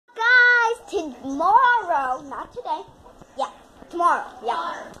tomorrow, not today. Yeah, tomorrow.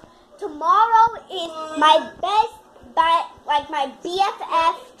 Yeah, tomorrow is my my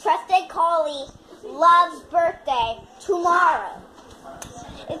BFF, trusted collie, Love's birthday. Tomorrow.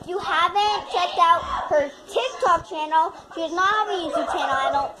 If you haven't checked out her TikTok channel, she does not have a YouTube channel,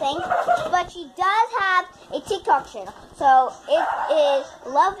 I don't think, but she does have a TikTok channel. So it is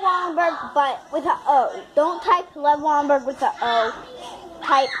Love Wallenberg, but with an O. Don't type Love Wallenberg with an O.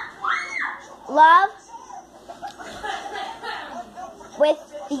 Type Love with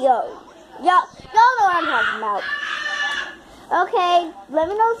the O. Y'all know what I'm talking about. Okay, let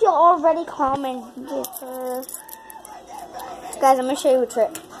me know if you already commented. Guys, I'm going to show you a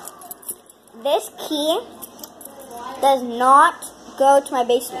trick. This key does not go to my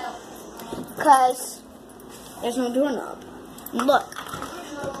basement because there's no doorknob. Look.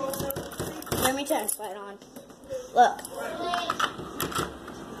 Let me try to slide on. Look.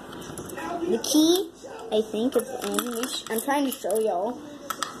 The key, I think, is in. I'm trying to show y'all.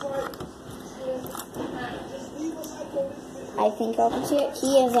 I think y'all can see it.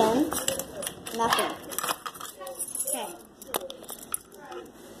 Key is in. Nothing. Okay.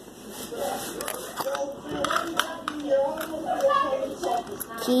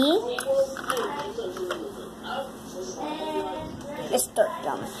 Key. It's dirt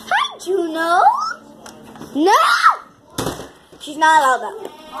dumb. Hi, Juno. No! She's not allowed that.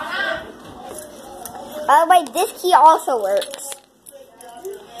 By the way, this key also works.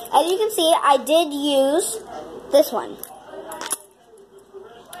 As you can see, I did use this one.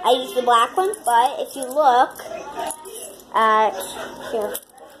 I used the black one, but if you look at here,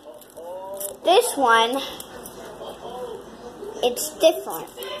 this one, it's different.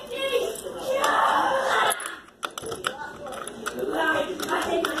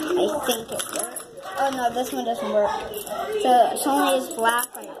 I think it works. Oh no, this one doesn't work. So it's only this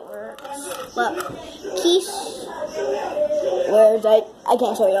black one that works. Look, keys. Where's I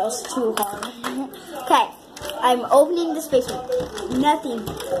can't show y'all. It's too hard. Okay, I'm opening this basement. Nothing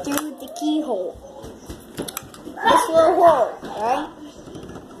through the keyhole. This little hole, right?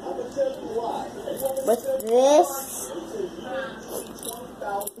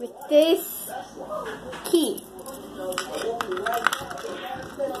 With this key.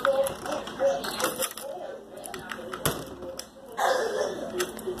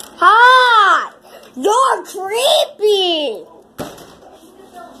 Hi! You're creepy!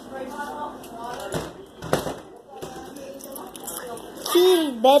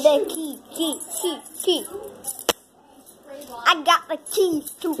 Key, baby, key. I got the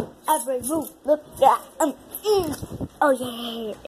keys to every room. Look at them. Oh yeah.